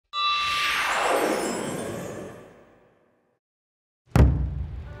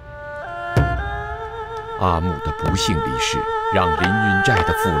阿母的不幸离世，让凌云寨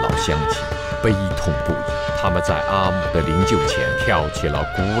的父老乡亲悲痛不已。他们在阿母的灵柩前跳起了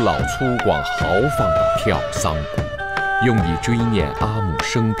古老粗犷豪放的跳丧鼓，用以追念阿母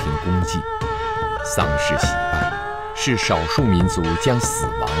生平功绩。丧事喜办，是少数民族将死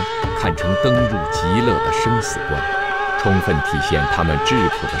亡看成登入极乐的生死关，充分体现他们质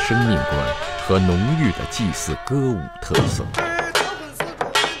朴的生命观和浓郁的祭祀歌舞特色。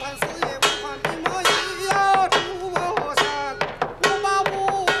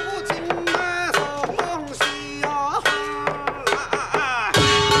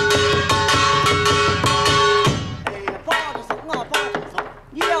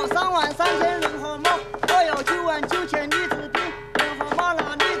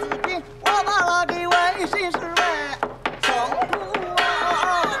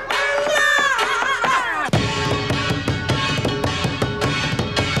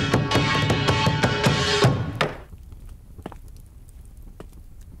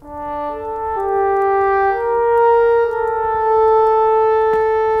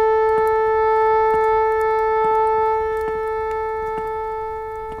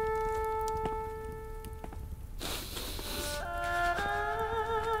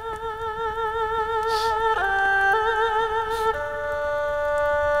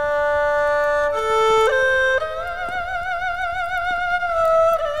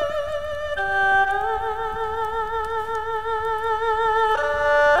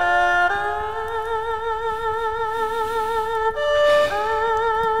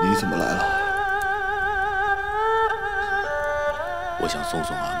你怎么来了？我想送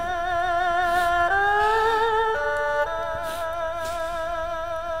送阿母。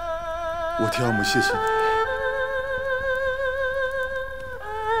我替阿母谢谢你。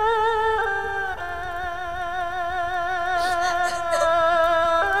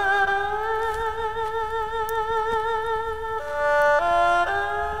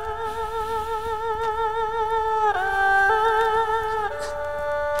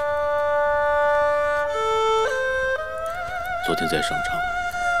昨天在省城，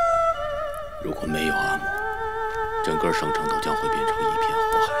如果没有阿母，整个省城都将会变成一片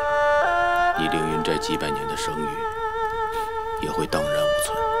火海，你凌云寨几百年的声誉也会荡然无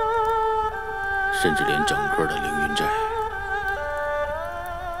存，甚至连整个的凌云寨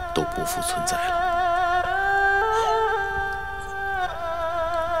都不复存在了。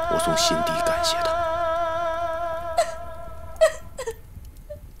我从心底感谢他。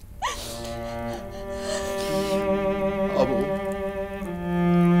阿母，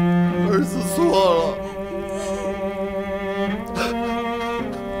儿子错了。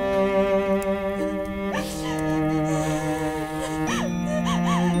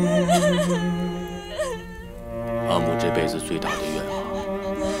阿母这辈子最大的愿望，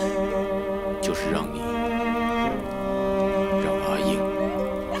就是让你、让阿英、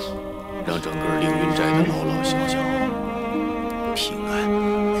让整个凌云寨的老老小小平安，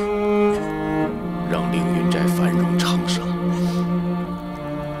让凌云寨繁荣昌盛。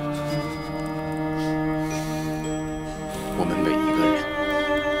我们每一个人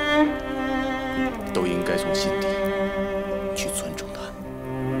都应该从心底去尊重她。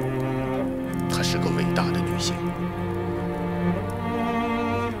她是个伟大的女性。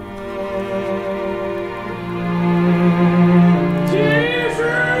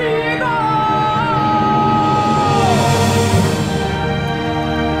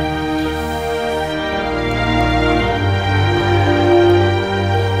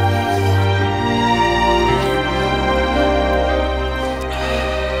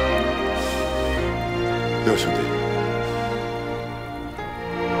廖兄弟，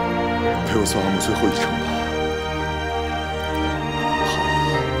陪我送阿母最后一程吧。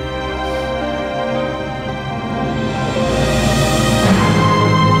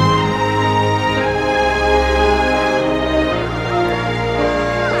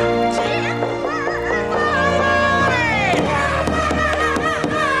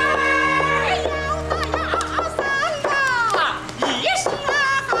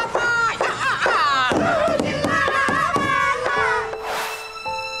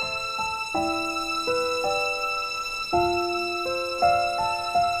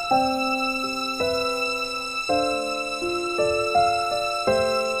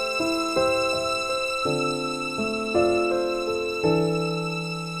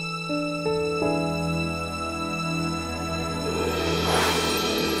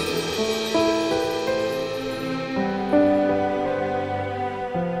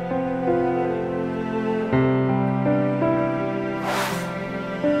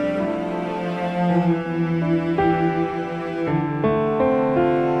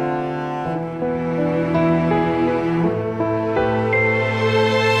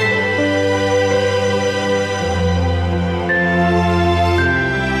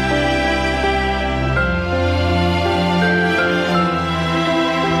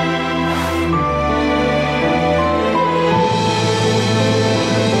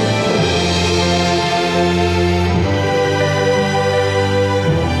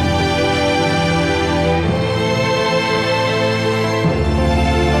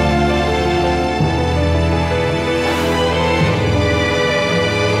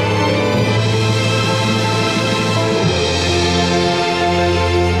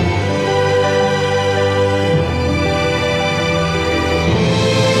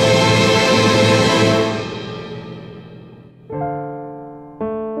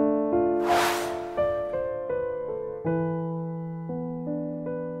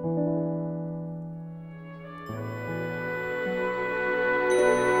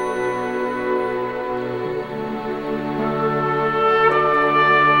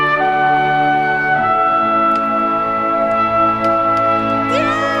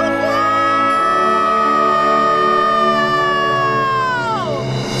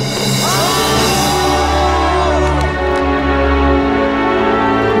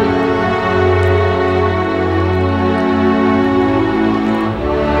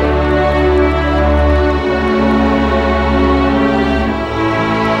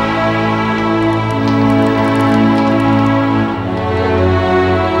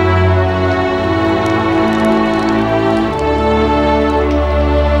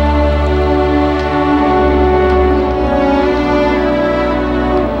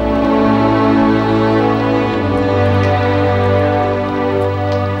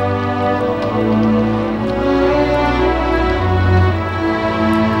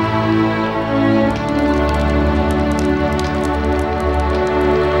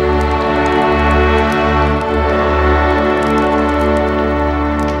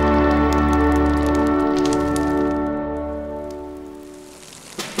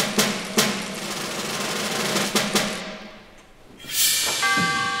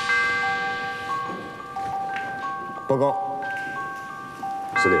报告，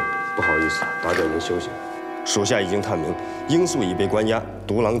司令，不好意思，打搅您休息。属下已经探明，罂粟已被关押，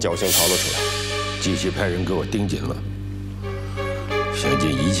独狼侥幸逃了出来。继续派人给我盯紧了，想尽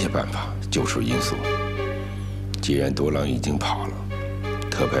一切办法救出罂粟。既然独狼已经跑了，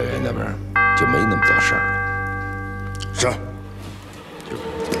特派员那边就没那么多事儿了。是。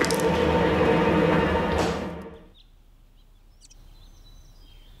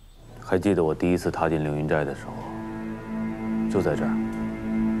还记得我第一次踏进凌云寨的时候，就在这儿。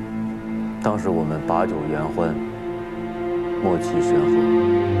当时我们把酒言欢，默契神和。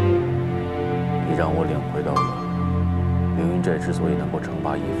你让我领会到了凌云寨之所以能够称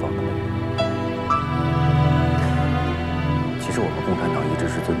霸一方的魅力。其实我们共产党一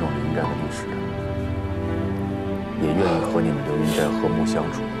直是尊重凌云寨的历史的，也愿意和你们凌云寨和睦相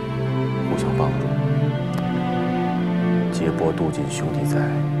处，互相帮助，劫波渡尽兄弟在。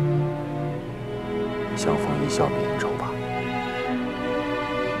相逢一笑泯恩仇吧。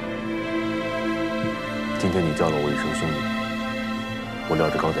今天你叫了我一声兄弟，我撂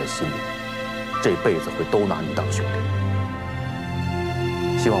着高在心里，这辈子会都拿你当兄弟。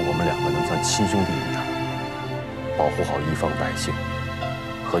希望我们两个能像亲兄弟一样，保护好一方百姓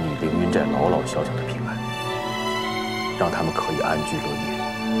和你凌云寨老老小小的平安，让他们可以安居乐业。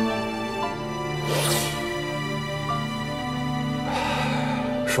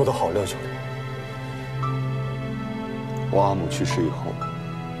说得好，廖兄弟。我阿母去世以后，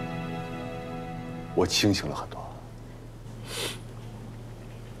我清醒了很多。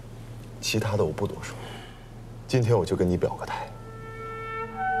其他的我不多说，今天我就跟你表个态：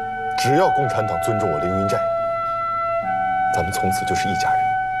只要共产党尊重我凌云寨，咱们从此就是一家人，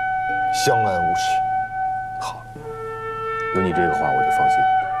相安无事。好，有你这个话我就放心。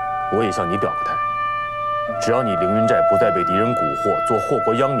我也向你表个态：只要你凌云寨不再被敌人蛊惑，做祸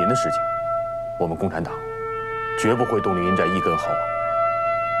国殃民的事情，我们共产党绝不会动凌云寨一根毫毛。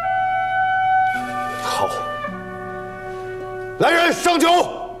好，来人上酒。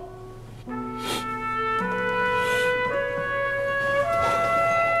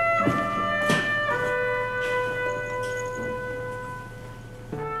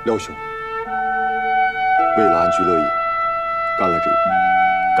廖兄，为了安居乐业，干了这个。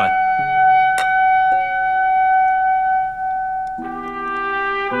干！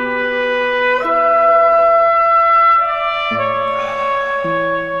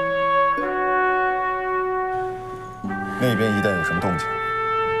那边一旦有什么动静，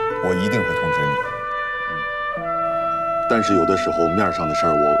我一定会通知你。但是有的时候面上的事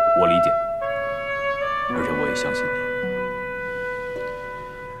儿，我理解，而且我也相信你。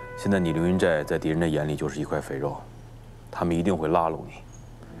现在你凌云寨在敌人的眼里就是一块肥肉，他们一定会拉拢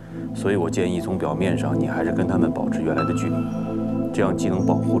你。所以我建议从表面上你还是跟他们保持原来的距离，这样既能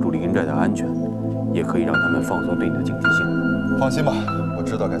保护住凌云寨的安全，也可以让他们放松对你的警惕性。放心吧，我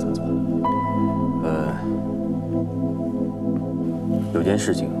知道该怎么做。有件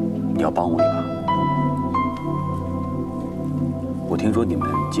事情你要帮我一把。我听说你们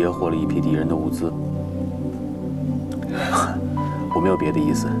截获了一批敌人的物资，我没有别的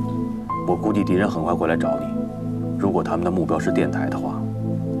意思。我估计敌人很快会来找你。如果他们的目标是电台的话，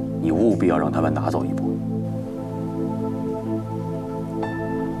你务必要让他们拿走一部。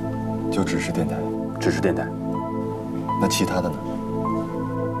就只是电台？只是电台。那其他的呢？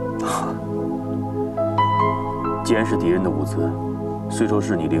既然是敌人的物资，虽说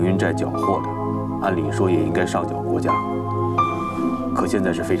是你凌云寨缴获的，按理说也应该上缴国家。可现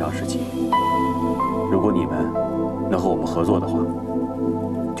在是非常时期，如果你们能和我们合作的话，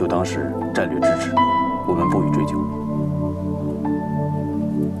就当是战略支持，我们不予追究。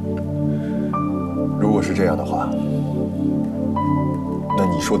如果是这样的话，那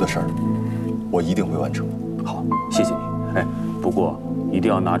你说的事儿，我一定会完成。好，谢谢你。哎，不过一定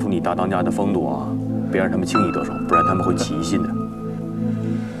要拿出你大当家的风度啊，别让他们轻易得手，不然他们会起疑心的。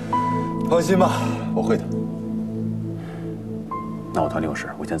放心吧，我会的。那我团里有事，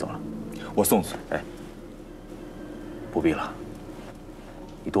我先走了。我送送。哎，不必了，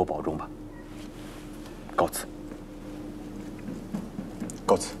你多保重吧。告辞。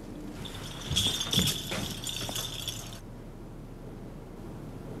告辞。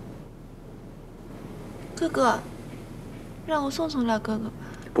哥哥，让我送送廖哥哥吧。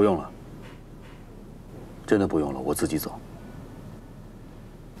不用了，真的不用了，我自己走。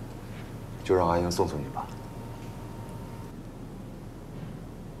就让阿英送送你吧。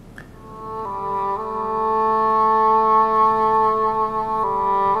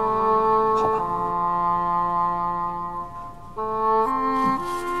好吧。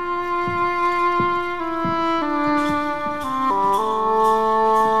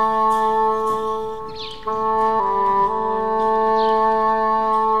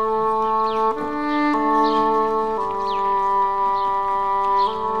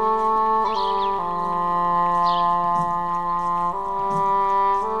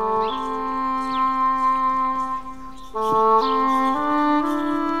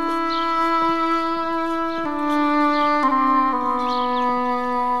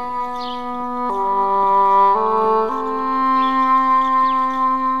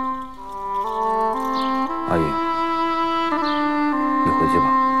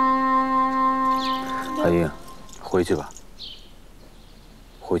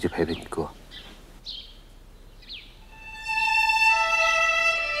去陪陪你哥。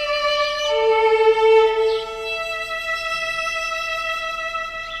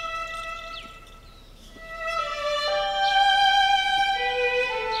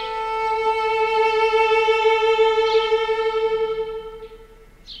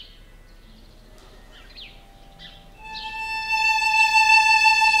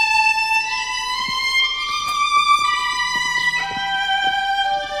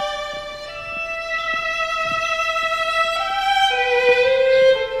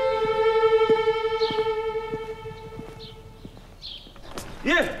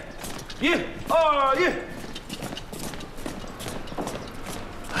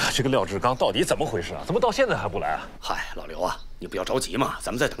 这个廖志刚到底怎么回事啊？怎么到现在还不来啊？嗨，老刘啊，你不要着急嘛，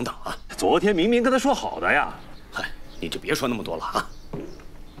咱们再等等啊。昨天明明跟他说好的呀。嗨，你就别说那么多了啊。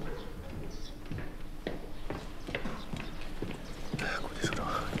估计首长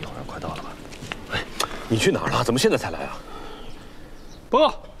你好像快到了吧？哎，你去哪儿了？怎么现在才来啊？报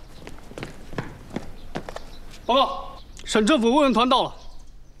告，报告，省政府慰问团到了。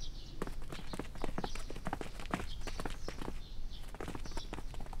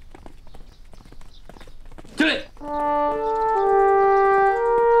 敬礼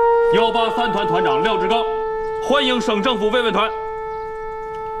！183团团长廖志刚，欢迎省政府慰问团。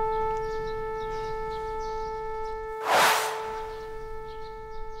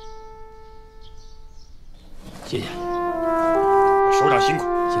谢谢，首长辛苦，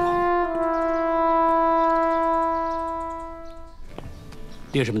辛苦。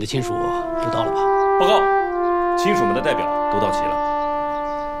烈士们的亲属都到了吧？报告，亲属们的代表都到齐了。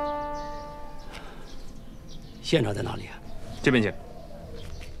 现场在哪里啊？这边请。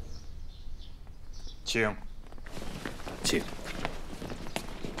请。请。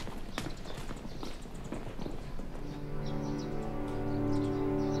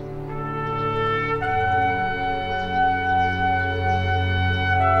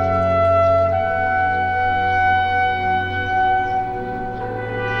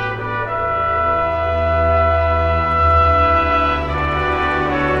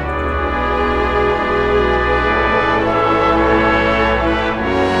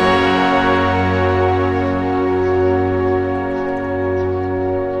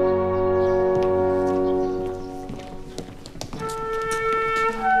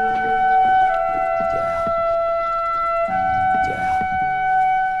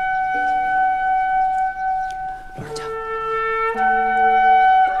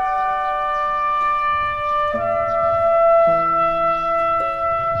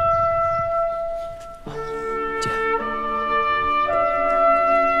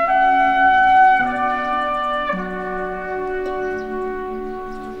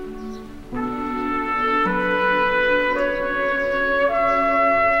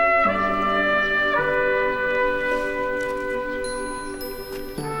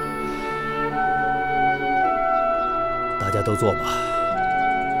大家都坐吧。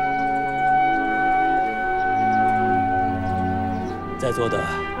在座的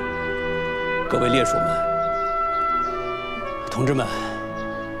各位烈属们、同志们、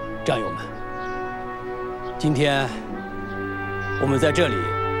战友们，今天我们在这里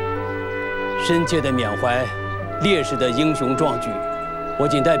深切地缅怀烈士的英雄壮举。我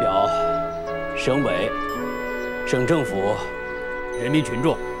谨代表省委、省政府、人民群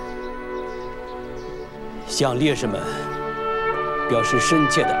众，向烈士们表示深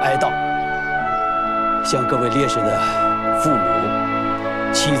切的哀悼，向各位烈士的父母、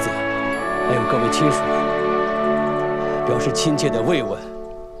妻子，还有各位亲属，表示亲切的慰问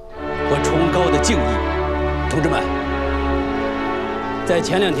和崇高的敬意。同志们，在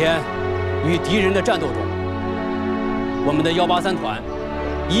前2天与敌人的战斗中，我们的183团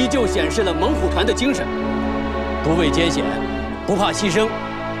依旧显示了猛虎团的精神，不畏艰险，不怕牺牲，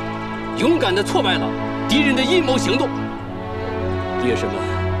勇敢地挫败了敌人的阴谋行动。烈士们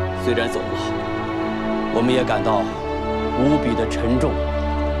虽然走了，我们也感到无比的沉重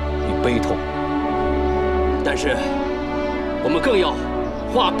与悲痛，但是我们更要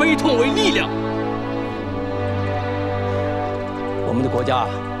化悲痛为力量。我们的国家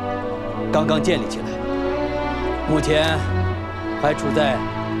刚刚建立起来，目前还处在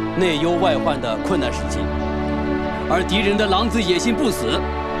内忧外患的困难时期，而敌人的狼子野心不死，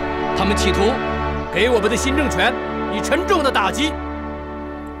他们企图给我们的新政权以沉重的打击，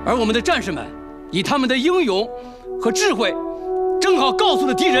而我们的战士们以他们的英勇和智慧，正好告诉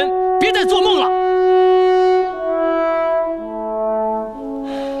了敌人别再做梦了。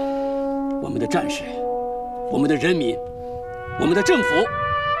我们的战士、我们的人民、我们的政府，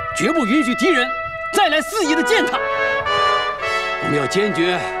绝不允许敌人再来肆意的践踏。我们要坚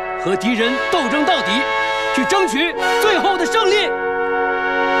决和敌人斗争到底，去争取最后的胜利。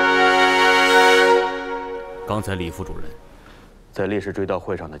刚才李副主任在烈士追悼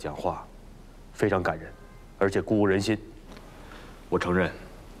会上的讲话非常感人，而且鼓舞人心。我承认，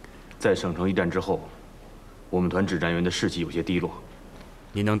在省城一战之后，我们团指战员的士气有些低落。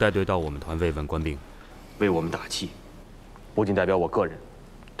您能带队到我们团慰问官兵，为我们打气，不仅代表我个人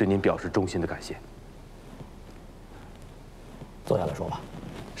对您表示衷心的感谢。坐下来说吧。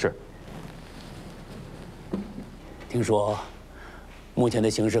是。听说目前的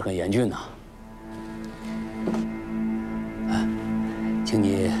形势很严峻呐。请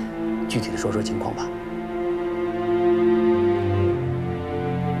你具体的说说情况吧。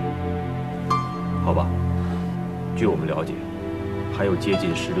好吧，据我们了解，还有接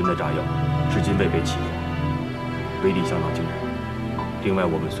近10吨的炸药，至今未被起火，威力相当惊人。另外，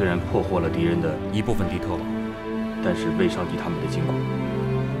我们虽然破获了敌人的一部分敌特网，但是未伤及他们的金库。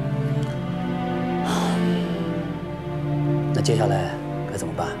那接下来该怎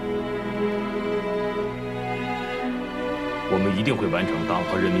么办？我们一定会完成党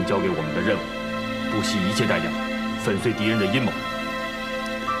和人民交给我们的任务，不惜一切代价粉碎敌人的阴谋。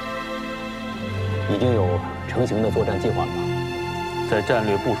已经有成型的作战计划了吗？在战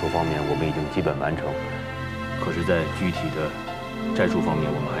略部署方面，我们已经基本完成，可是，在具体的战术方面，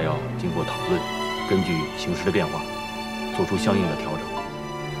我们还要经过讨论，根据形势的变化，做出相应的调整。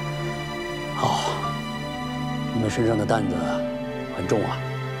好，你们身上的担子很重啊，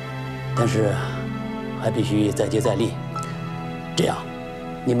但是还必须再接再厉。这样，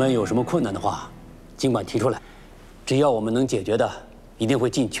你们有什么困难的话，尽管提出来，只要我们能解决的，一定会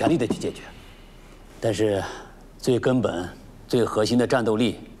尽全力的去解决。但是，最根本、最核心的战斗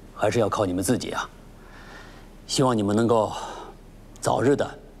力，还是要靠你们自己啊！希望你们能够早日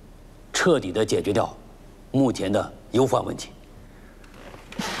的、彻底的解决掉目前的忧患问题。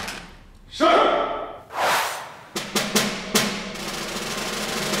是。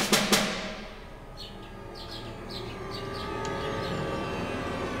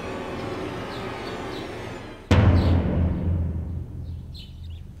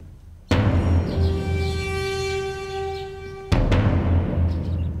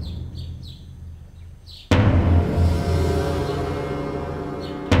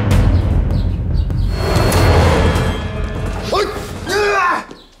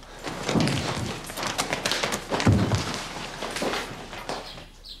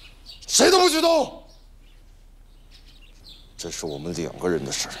谁都不许动！这是我们2个人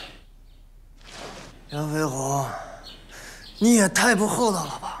的事。杨飞虎，你也太不厚道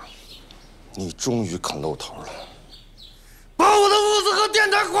了吧！你终于肯露头了，把我的屋子和电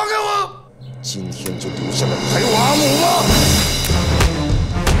台还给我！今天就留下来陪我阿母吧！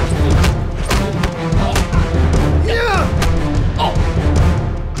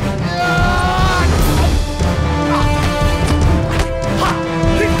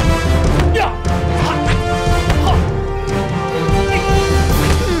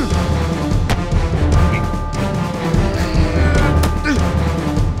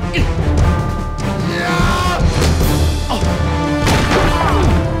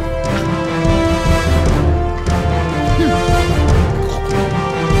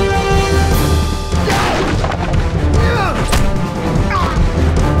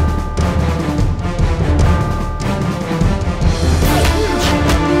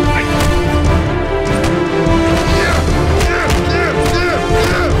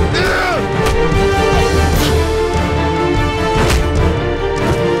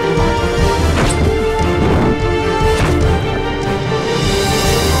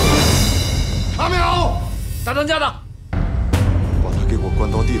大当家的，把他给我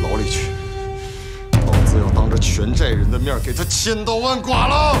关到地牢里去，老子要当着全寨人的面给他千刀万剐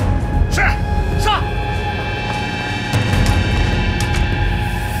了！是，上！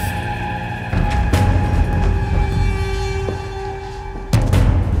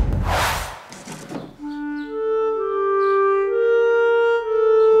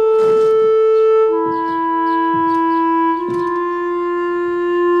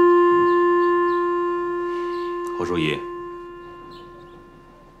侯书记，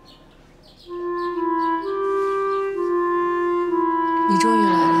你终于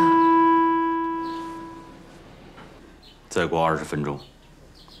来了。再过20分钟，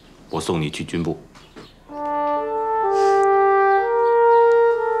我送你去军部。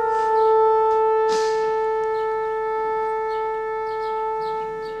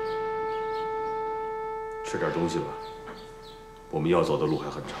吃点东西吧，我们要走的路还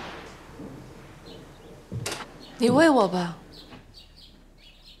很长。你喂我吧。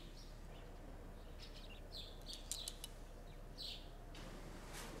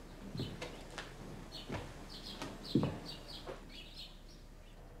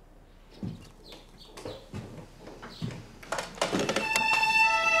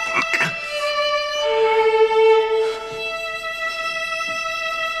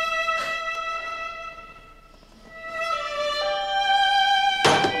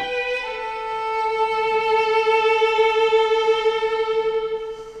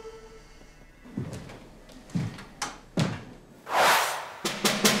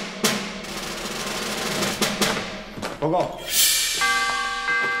报告，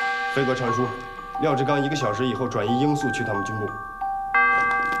飞哥传书，廖志刚1个小时以后转移罂粟去他们军部。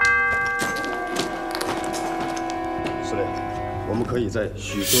司令，我们可以在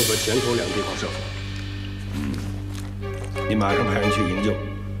许村和前口2个地方设伏。你马上派人去营救，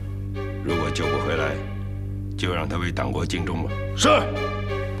如果救不回来，就让他为党国尽忠吧。是。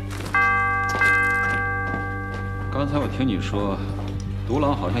刚才我听你说，独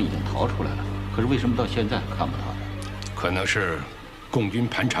狼好像已经逃出来了，可是为什么到现在看不到他？可能是共军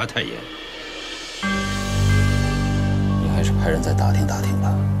盘查太严。你还是派人再打听打听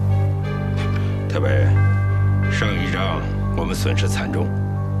吧。特委，上一仗我们损失惨重，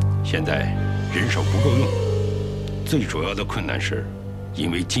现在人手不够用，最主要的困难是，因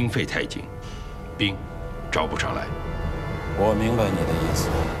为经费太紧，兵招不上来。我明白你的意思。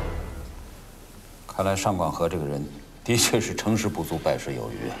看来上广和这个人的确是成事不足败事有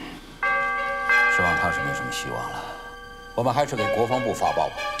余啊，指望他是没什么希望了。我们还是给国防部发报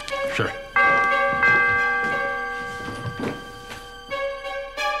吧。是。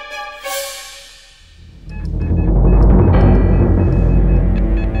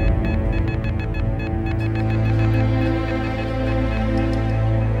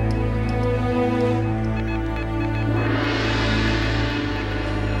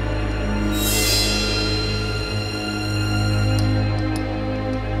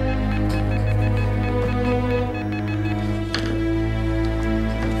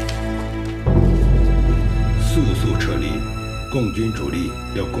共军主力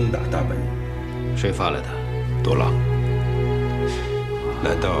要攻打大本营，谁发来的？独狼。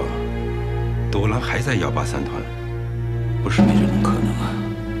难道独狼还在183团？不是没这种可能啊。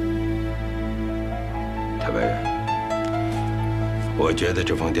特委，我觉得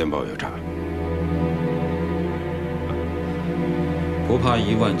这封电报有诈。不怕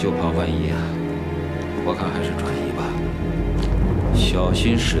1万就怕万一啊！我看还是转移吧，小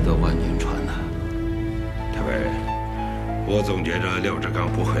心驶得万年船呐。特委。我总觉着廖志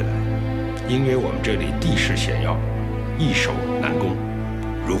刚不会来，因为我们这里地势险要，易守难攻。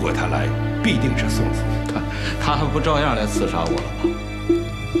如果他来，必定是送死。他还不照样来刺杀我了吗？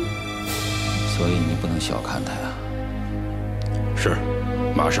所以你不能小看他呀。是，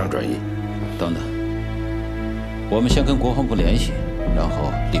马上转移。等等，我们先跟国防部联系，然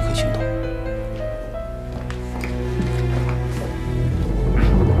后立刻行动。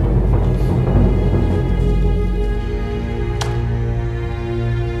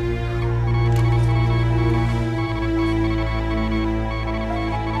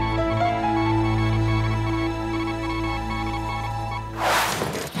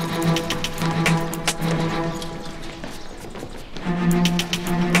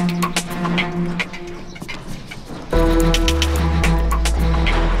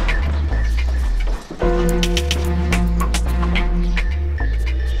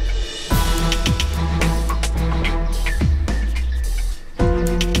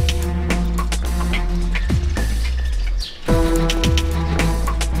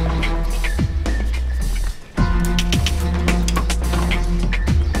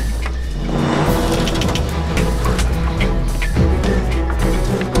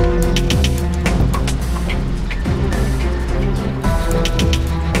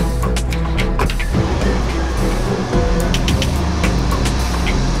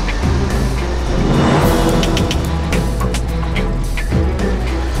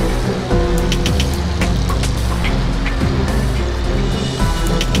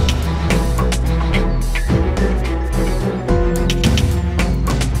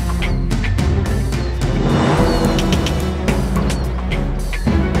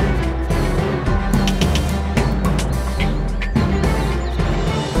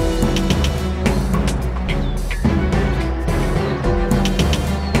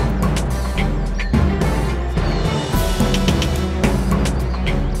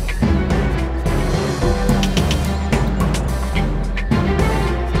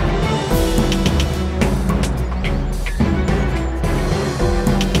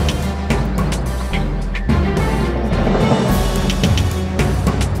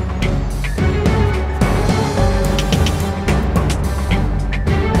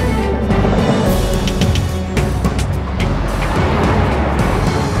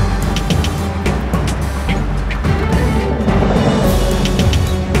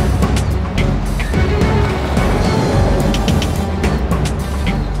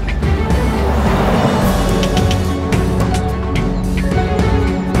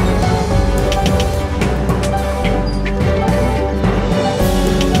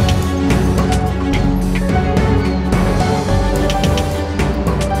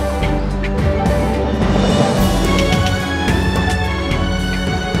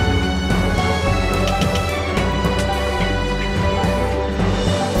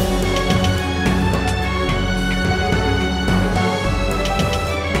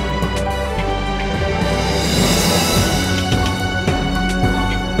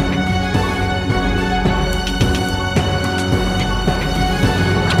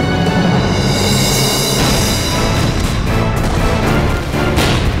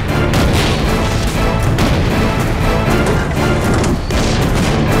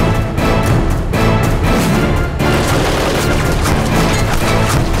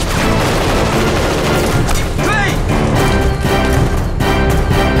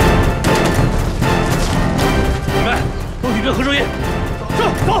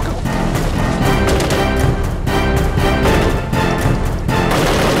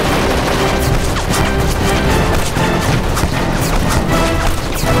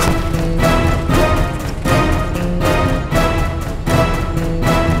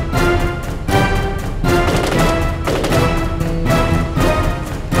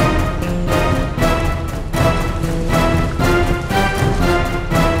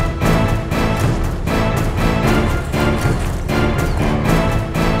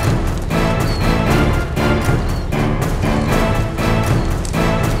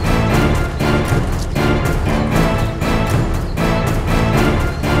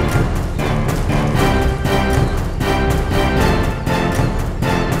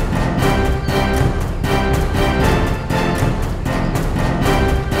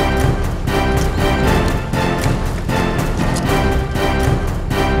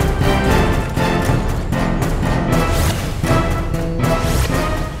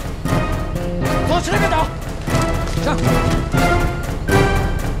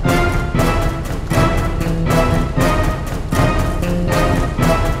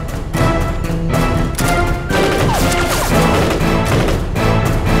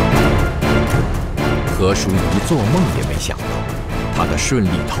做梦也没想到，他的顺利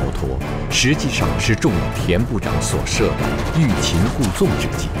逃脱，实际上是中了田部长所设的欲擒故纵之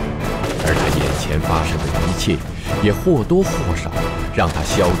计，而他眼前发生的一切，也或多或少让他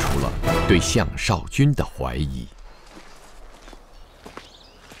消除了对项少军的怀疑。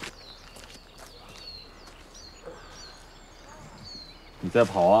你在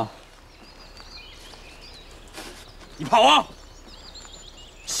跑啊！你跑啊！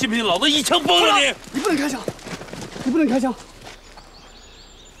信不信老子一枪崩了你！你不能开枪！你不能开枪！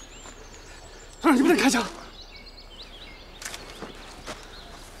团长，你不能开枪！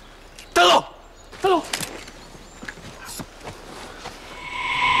带走！带走！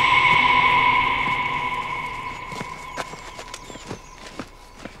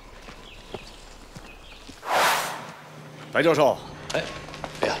白教授。 哎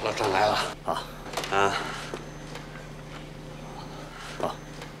呀，老张来了啊！好，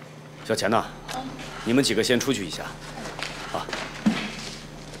小钱呐，你们几个先出去一下，啊。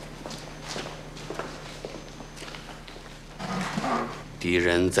敌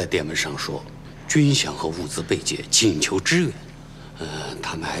人在电文上说，军饷和物资被劫，请求支援。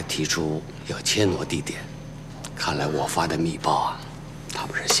他们还提出要迁挪地点。看来我发的密报啊，他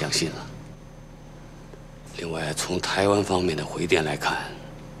们是相信了。另外，从台湾方面的回电来看。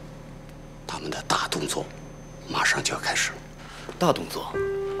 他们的大动作马上就要开始了。大动作？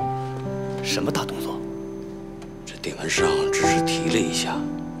什么大动作？这电文上只是提了一下，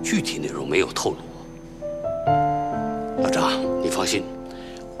具体内容没有透露。老张，你放心，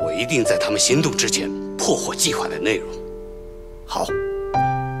我一定在他们行动之前破获计划的内容。好，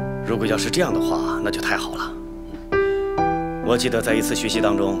如果要是这样的话，那就太好了。我记得在一次学习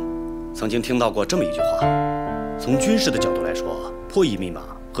当中，曾经听到过这么一句话：从军事的角度来说，破译密码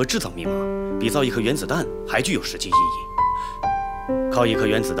和制造密码比造一颗原子弹还具有实际意义。靠一颗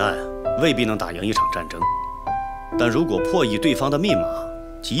原子弹未必能打赢一场战争，但如果破译对方的密码，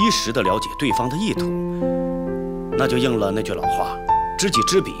及时地了解对方的意图，那就应了那句老话：知己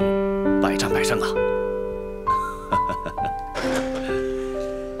知彼，百战百胜啊！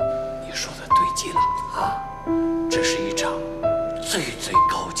你说的对极了啊！这是一场最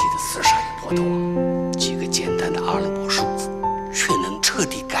高级的厮杀与搏斗啊！几个简单的阿拉伯数字。 却能彻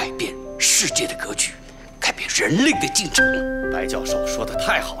底改变世界的格局，改变人类的进程。白教授说的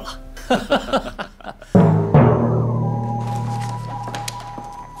太好了。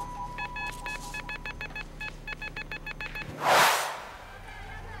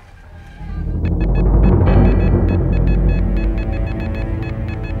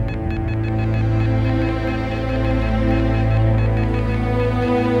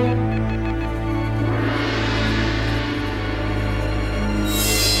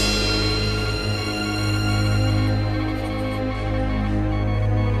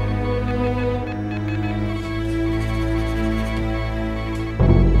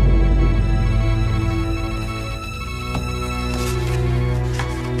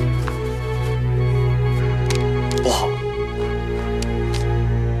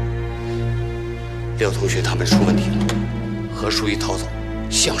廖同学他们出问题了，何书一逃走，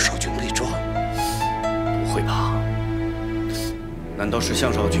项少军被抓。不会吧？难道是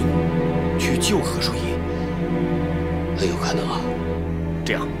项少军去救何书一？很有可能啊。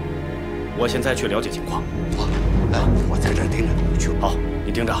这样，我现在去了解情况。好，来，我在这儿盯着，你去。好，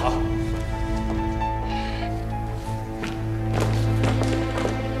你盯着。好。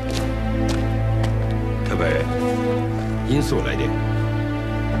特北，音速来电。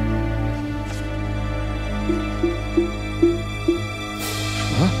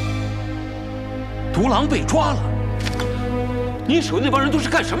 独狼被抓了，你手下那帮人都是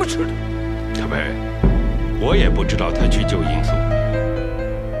干什么吃的？特北，我也不知道他去救罂粟。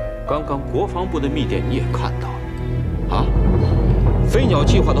刚刚国防部的密电你也看到了，啊，飞鸟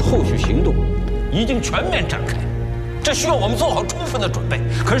计划的后续行动已经全面展开，这需要我们做好充分的准备。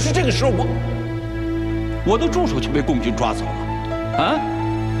可是这个时候我的助手却被共军抓走了，啊！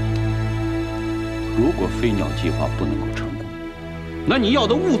如果飞鸟计划不能够成功，那你要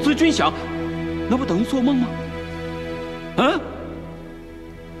的物资军饷。 那不等于做梦吗？啊！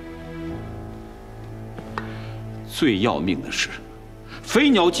最要命的是，飞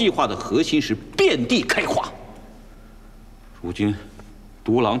鸟计划的核心是遍地开花。如今，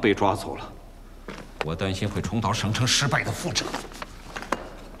独狼被抓走了，我担心会重蹈省城失败的覆辙。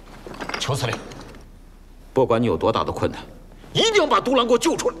邱司令，不管你有多大的困难，一定要把独狼给我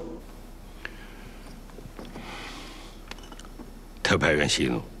救出来。特派员息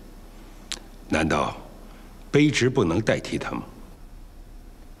怒。 难道卑职不能代替他吗？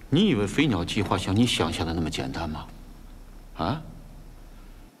你以为飞鸟计划像你想象的那么简单吗？啊？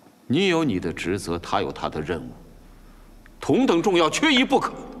你有你的职责，他有他的任务。同等重要，缺一不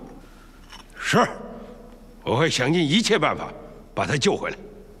可。是，我会想尽一切办法把他救回来。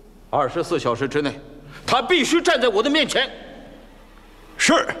24小时之内，他必须站在我的面前。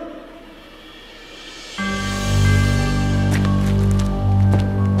是。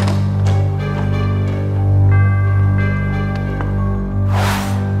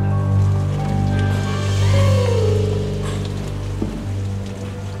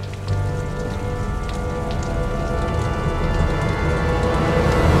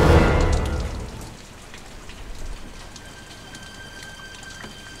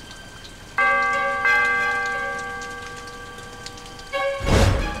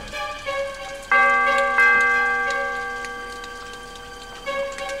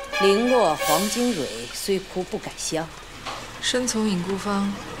零落黄金蕊，虽枯不改香。身从隐孤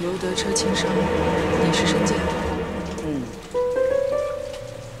芳，犹得车轻伤。你是身见。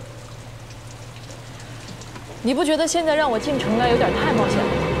你不觉得现在让我进城来有点太冒险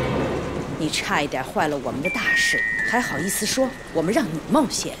了？你差一点坏了我们的大事，还好意思说我们让你冒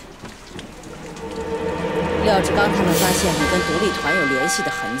险？廖志刚他们发现你跟独立团有联系的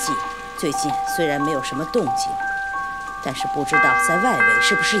痕迹，最近虽然没有什么动静，但是不知道在外围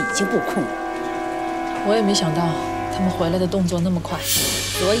是不是已经布控了。我也没想到他们回来的动作那么快，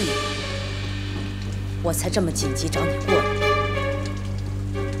所以我才这么紧急找你过来。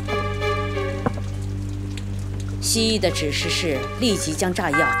西医的指示是立即将炸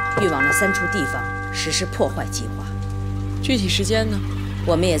药运往那3处地方实施破坏计划。具体时间呢？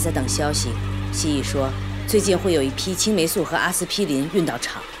我们也在等消息。西医说最近会有一批青霉素和阿司匹林运到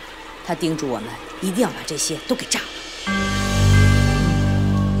厂，他叮嘱我们一定要把这些都给炸了。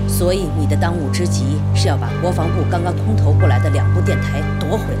所以你的当务之急是要把国防部刚刚空投过来的2部电台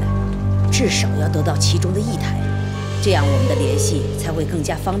夺回来，至少要得到其中的1台，这样我们的联系才会更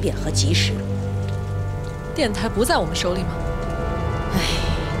加方便和及时。电台不在我们手里吗？唉，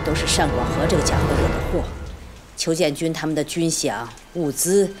都是单广和这个家伙惹的祸。邱建军他们的军饷、物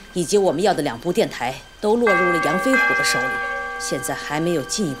资以及我们要的2部电台都落入了杨飞虎的手里，现在还没有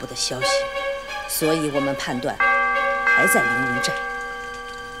进一步的消息，所以我们判断还在凌云寨。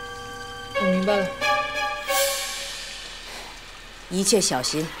我明白了，一切小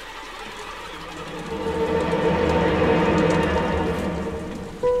心。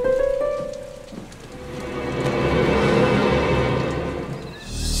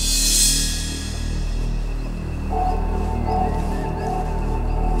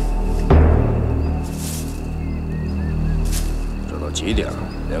这都几点了，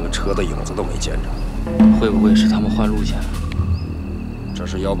连个车的影子都没见着。会不会是他们换路线了？这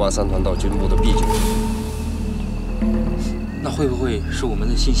是183团到军部的必经之路。那会不会是我们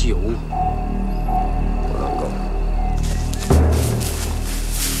的信息有误？不能够。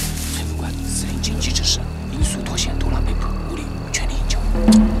崔副官，司令紧急指示，因速脱险，独狼被捕，无力全力营救。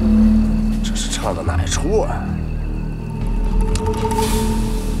这是差到哪处啊？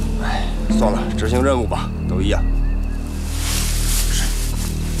哎，算了，执行任务吧，都一样。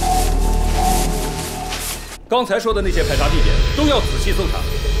刚才说的那些排查地点都要仔细搜查。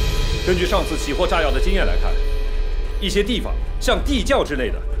根据上次起获炸药的经验来看，一些地方像地窖之类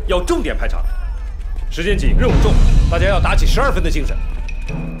的要重点排查。时间紧，任务重，大家要打起12分的精神。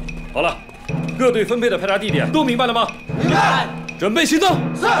好了，各队分配的排查地点都明白了吗？明白。准备行动。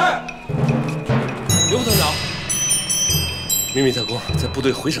是。刘副团长，秘密特工在部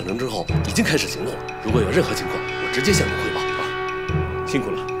队回省城之后已经开始行动了。如果有任何情况，我直接向您汇报啊。辛苦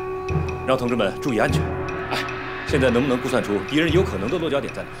了，让同志们注意安全。现在能不能估算出敌人有可能的落脚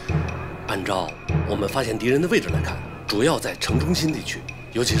点在哪？按照我们发现敌人的位置来看，主要在城中心地区，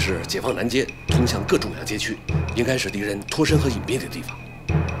尤其是解放南街通向各重要街区，应该是敌人脱身和隐蔽的地方。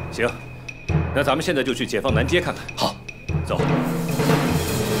行，那咱们现在就去解放南街看看。好，走。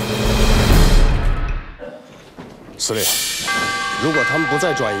司令，如果他们不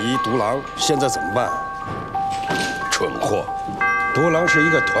再转移独狼，现在怎么办？蠢货，独狼是一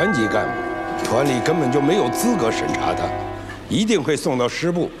个团级干部。团里根本就没有资格审查他，一定会送到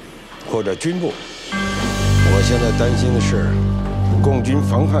师部或者军部。我现在担心的是，共军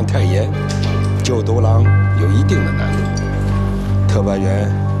防范太严，救独狼有一定的难度。特派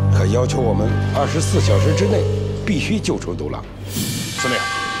员可要求我们24小时之内必须救出独狼。司令，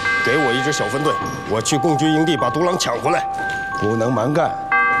给我一支小分队，我去共军营地把独狼抢回来。不能蛮干。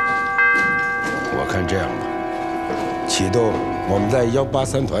我看这样吧，启动我们在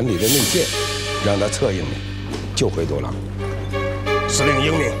183团里的内线。让他策应你，救回独狼。司令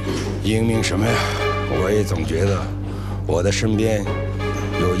英明。英明什么呀？我也总觉得我的身边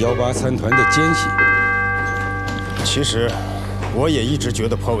有183团的奸细。其实我也一直觉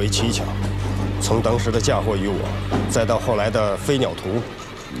得颇为蹊跷。从当时的嫁祸于我，再到后来的飞鸟图、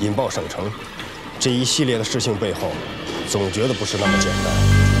引爆省城，这一系列的事情背后，总觉得不是那么简单。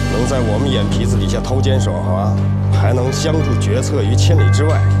能在我们眼皮子底下偷奸耍滑，还能相助决策于千里之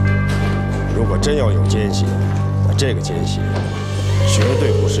外。如果真要有奸细，那这个奸细绝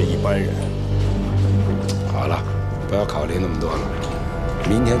对不是一般人。好了，不要考虑那么多了。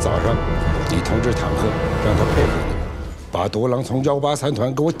明天早上，你通知坦克，让他配合你，把独狼从183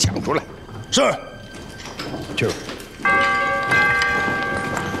团给我抢出来。是。去。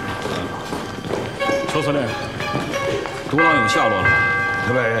邱司令，独狼有下落了吗？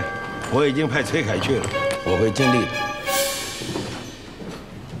特派员，我已经派崔凯去了，我会尽力的。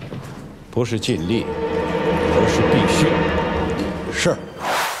不是尽力，而是必须。是。